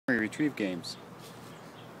retrieve games.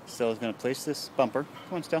 Stella's going to place this bumper.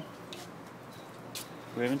 Come on, Stella.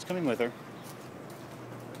 Raven's coming with her.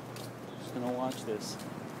 She's going to watch this.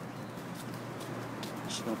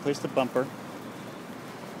 She's going to place the bumper.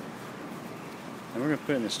 And we're going to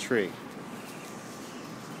put it in this tree.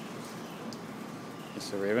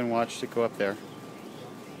 So Raven watched it go up there.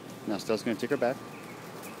 Now Stella's going to take her back.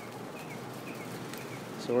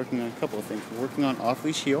 So we're working on a couple of things. We're working on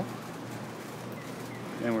off-leash heel.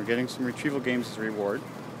 And we're getting some retrieval games as a reward.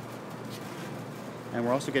 And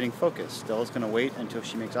we're also getting focus. Stella's going to wait until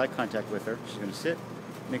she makes eye contact with her. She's going to sit,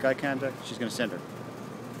 make eye contact, she's going to send her.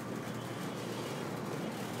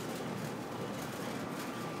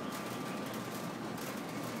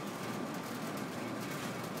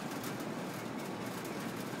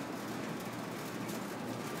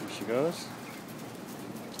 Here she goes.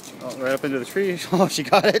 Oh, right up into the tree. Oh, she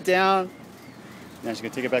got it down. Now she's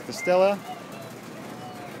going to take it back to Stella.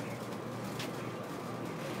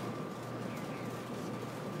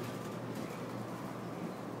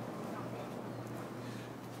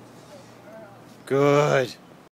 Good.